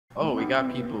Oh, we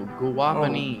got people.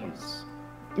 Guapanese.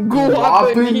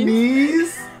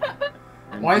 Guapanese?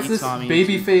 Why is this Tommy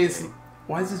babyface?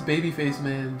 Why is this babyface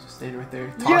man just standing right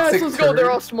there? Yes, Toxic let's go. They're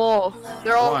turd? all small.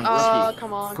 They're all. Come on,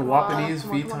 Come on. Guapanese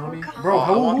come on, V come on, Tommy? come on. Bro, I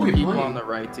how want are the we people on playing? the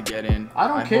right to get in. I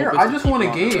don't hope care. it's I the just want a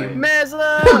people on the game. right.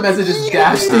 Mezza! Message just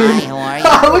dashed in.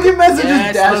 Hi, Look at Message Yes,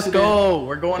 just dashed let's in. go.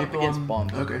 We're going up People against on-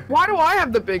 Bump. Okay. Why do I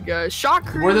have the big guy? Shot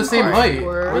creating. We're the same post height.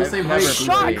 scorer. We're the same height.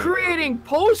 Shot creating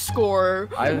post score.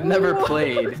 I've never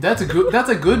played. That's a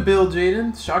good build,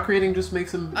 Jaden. Shot creating just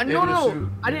makes him able to shoot.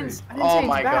 I didn't say Oh it's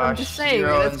my bad. I'm gosh. just saying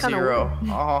 0 that's and kind 0.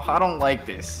 Oh, I don't like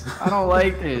this. I don't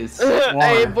like this. Why?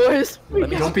 Hey boys, Let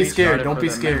me Don't be screenshot scared, it don't for be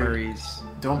the scared. memories.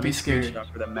 Don't Let be me scared.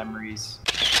 screenshot for the memories.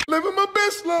 Living my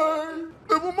best life.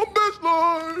 Living my best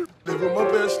life. Living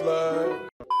my best life.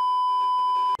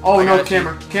 Oh I no, got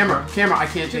you. camera. I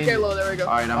can't change 2K it. low. There we go.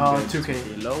 Alright, I'm good.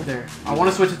 2K. Low. There. I want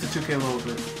to switch it to 2K low,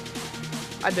 but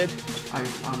I did.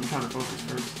 I'm trying to focus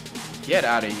first. Get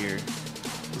out of here.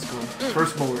 Let's go.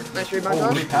 First board. Nice rebound, Oh,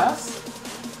 Josh. we pass?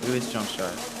 Look at this jump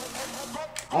shot.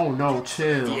 Oh no,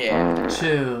 chill. Yeah.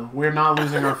 Chill. We're not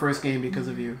losing our first game because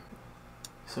of you.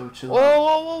 So chill.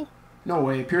 Whoa. No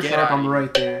way. Pure Get sharp out on the of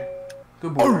right there.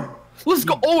 Good boy. Let's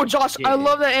go. Oh, Josh, I Yeah.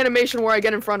 love that animation where I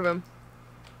get in front of him.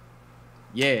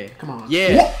 Yeah. Come on.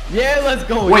 Yeah. What? Yeah, let's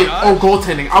go. Wait, Josh. oh,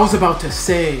 goaltending. I was about to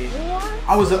say.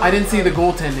 I didn't see the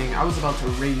goaltending. I was about to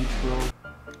rage, bro.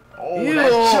 Oh, Ew.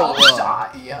 that jump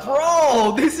shot. Yeah.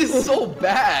 Bro, this is so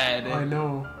bad. I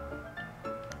know.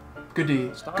 Good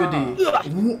D. Stop. Good D.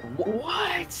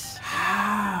 What?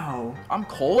 How? I'm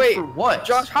cold Wait, for what?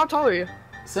 Josh, how tall are you?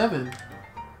 7.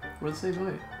 We're the same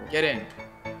height. Get in.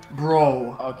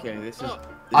 Bro. Okay, this is.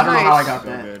 I don't know how I Nice. got So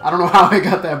that. good. I don't know how I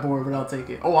got that board, but I'll take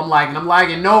it. Oh, I'm lagging.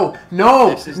 No,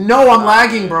 This is no, I'm not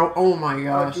lagging, good. bro. Oh my Oh,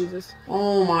 gosh. Jesus.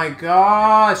 Oh my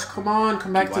gosh. Come on,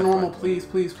 come back to Wi-Fi. normal, please.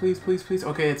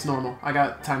 Okay, it's normal. I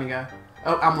got tiny guy.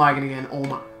 Oh, I'm lagging again. Oh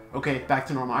my. Okay, back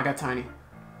to normal. I got tiny.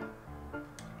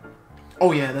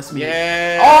 Oh yeah, that's me.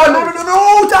 Yeah. Oh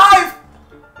no! Dive!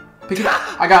 Pick it up.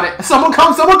 I got it. Someone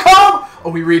come! Oh,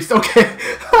 we reached. Okay.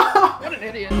 What an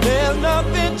idiot. There's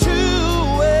nothing to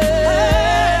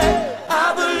it.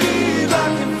 I believe I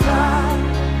can fly.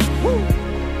 Woo.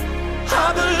 I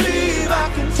believe I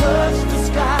can touch the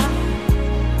sky.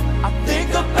 I think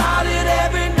about it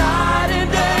every night and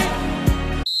day.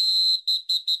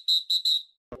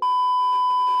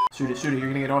 Shoot it. You're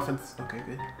gonna get offense. Okay,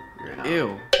 good. You're not.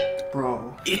 Ew.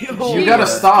 Bro. Ew. You gotta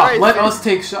stop. Christ. Let us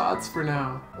take shots for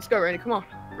now. Let's go, Randy. Come on.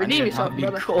 Redeem yourself, Be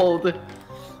brother. cold.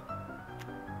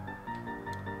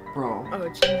 Bro. Oh,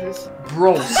 Jesus.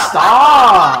 Bro,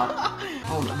 stop!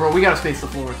 Oh, no. Bro, we gotta space the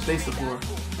floor.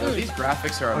 Yo, these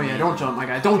graphics are. Oh yeah, don't jump, my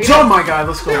guy. Don't jump, my guy.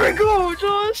 Let's go. There we go,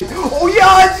 Josh. Oh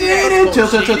yeah, Jaden!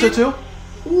 Let's go, Chill.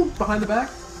 Ooh, behind the back.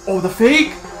 Oh, the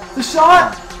fake. The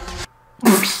shot.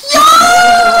 Yo!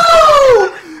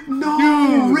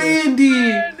 No,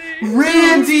 Randy.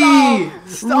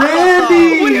 Stop. What do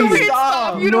you mean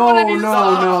stop? You don't want any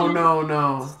stop.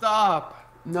 No. Stop.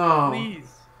 No. Please.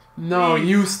 No, Please.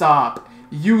 you stop.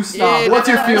 Yeah, What's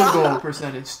your that's field nice. goal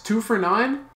percentage? 2 for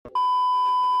 9?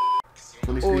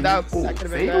 Let me screen you. that could've been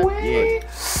fade bad. away.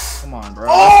 Come on, bro.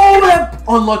 Oh, that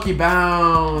unlucky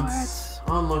bounce.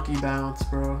 Unlucky bounce,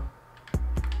 bro.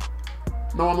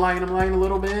 No, I'm lagging a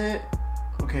little bit.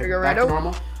 Okay, Here we go, back to Rando.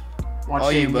 normal. Watch Oh,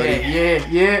 you, Jaden. buddy. Yeah.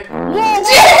 Jaden. What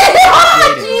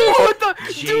the?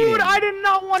 Jaden. Dude, I did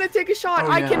not want to take a shot.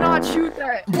 Oh, I yeah. cannot shoot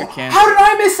that. You can't. How did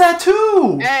I miss that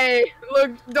too? Hey,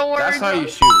 look, don't worry. That's how you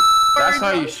Josh. shoot. That's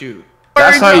how you Josh. shoot.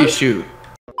 Sorry, That's how you Josh. shoot.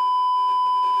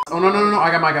 Oh no! I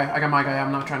got my guy.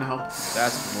 I'm not trying to help.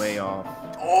 That's way off.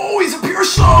 Oh, he's a pure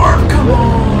sharp. Come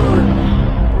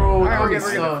on, bro. Alright, that we're was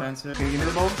good, stuff. Defensive. Okay, give me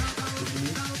the ball.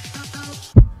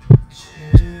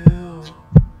 Chill.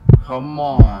 Come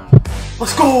on.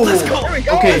 Let's go. There we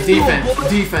go. Okay, Let's go, boy.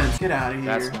 defense. Get out of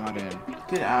here. That's not in.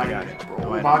 Get out I of got here, it. bro.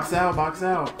 Go ahead. Box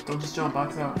out. Don't just jump.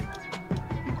 Box out.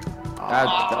 That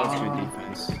was good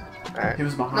defense. Alright. He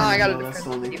was behind No, I me, got though, a that's the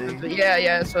only defensive thing. defense.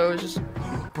 Yeah, so it was just.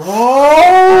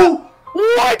 Bro!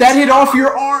 What? That hit off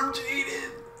your arm,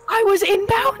 Jaden. I was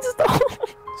inbounds though.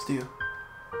 Steal.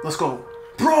 Let's go.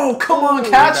 Bro, come on,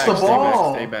 catch Stay the back,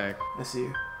 ball. Stay back. I see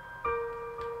you.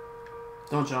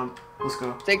 Don't jump. Let's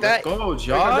go. Take that. Let's go, There you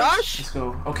go, Josh. Let's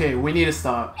go. Okay, we need to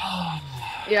stop.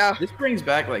 Yeah. This brings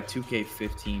back like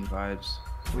 2K15 vibes.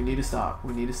 We need to stop.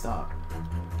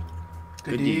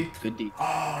 Good Good D. D. Good D.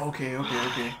 Oh, okay.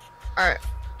 Alright.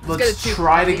 Let's get a 2.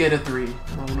 try to get a 3. No.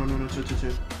 Two.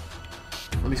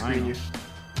 Let me screen you.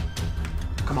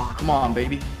 Come on. Come on,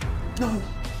 baby. No.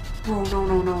 Bro,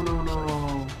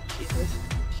 no.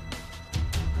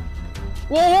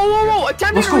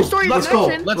 Time Let's to go. restore your Let's go.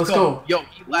 connection. Let's go. Yo,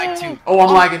 he lagged too. Oh,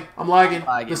 I'm lagging. I'm lagging.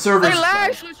 The servers. They lag,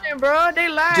 Lucian, bro. They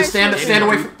lag. Just stand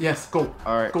away from. Yes, go.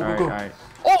 Alright, Go. alright.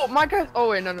 Oh, my God. Oh,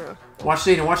 wait, no. Watch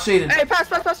Shaden. Hey,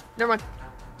 pass. Never mind.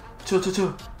 Chill.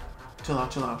 Chill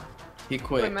out. He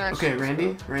quit. Okay,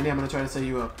 Randy, I'm gonna try to set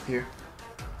you up here.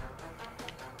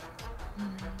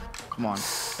 Come on,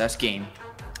 that's game.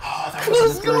 Oh, that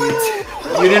was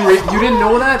brilliant. You didn't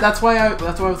know that? That's why I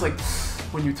was like,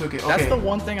 when you took it. Okay. That's the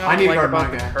one thing I need don't to like guard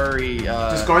about my the guy. Curry.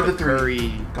 Just guard the three. Curry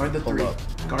Guard the three.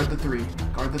 pull-up. Guard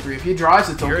the three. If he drives,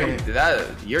 it's okay.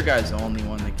 Your guy's the only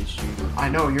one that can shoot. I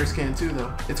know yours can too,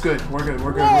 though. It's good. We're good.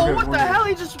 Whoa, what the hell?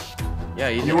 He just Yeah,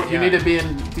 you need to be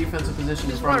in defensive position.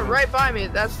 just went right by me.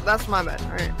 That's my bad. All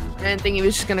right. I didn't think he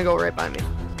was just gonna go right by me.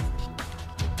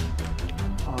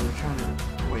 Oh, they're trying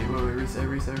to wait.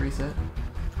 Reset.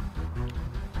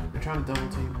 They're trying to double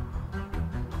team.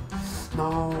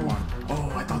 No.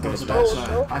 Oh, I thought that was a bad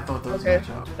shot. I thought that was a bad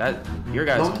shot. Your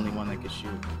guy's the only one that can shoot.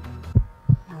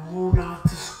 No, not the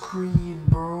screen,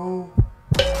 bro.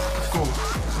 Let's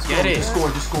go. Get it. Just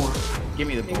score. Give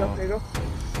me the ball. There you go.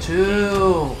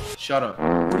 Chill. Shut up.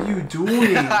 What are you doing? Give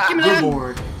me Good that.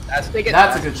 lord. That's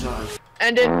a good shot.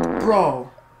 End it. Bro.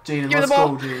 Jaden, Give me let's the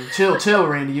ball. go, Jaden. Chill,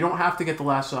 Randy. You don't have to get the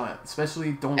last shot.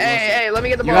 Especially don't lose it. Hey, let me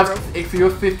get the You ball, have bro. if you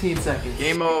have 15 seconds.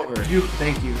 Game over.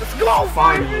 Thank you. Let's go.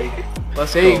 Finally.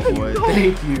 Let's Thank go, you. boys.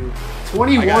 Thank you.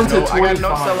 21 I to 25. got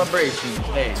no celebration.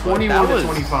 Hey, 21 to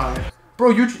 25. Bro,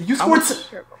 you scored much-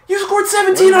 scored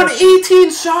 17 on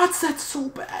 18 shots. That's so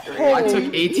bad. I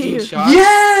took 18 shots.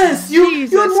 Yes, you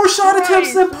had more Jesus shot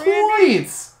attempts than Christ, Randy.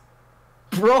 points.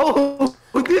 Bro,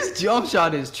 this jump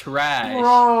shot is trash.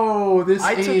 Bro, this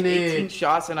I ain't took 18 it.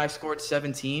 shots and I scored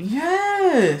 17.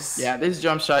 Yes. Yeah, this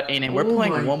jump shot ain't it. We're Oh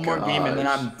playing my one more game and then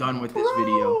gosh. I'm done with this Bro.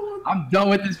 video. I'm done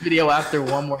with this video after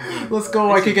one more game. Let's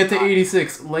go. This I could is get to not-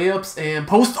 86 layups and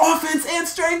post offense and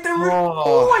strength and Bro.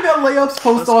 oh, I got layups,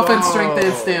 post Let's offense, go. strength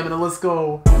and stamina. Let's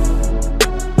go.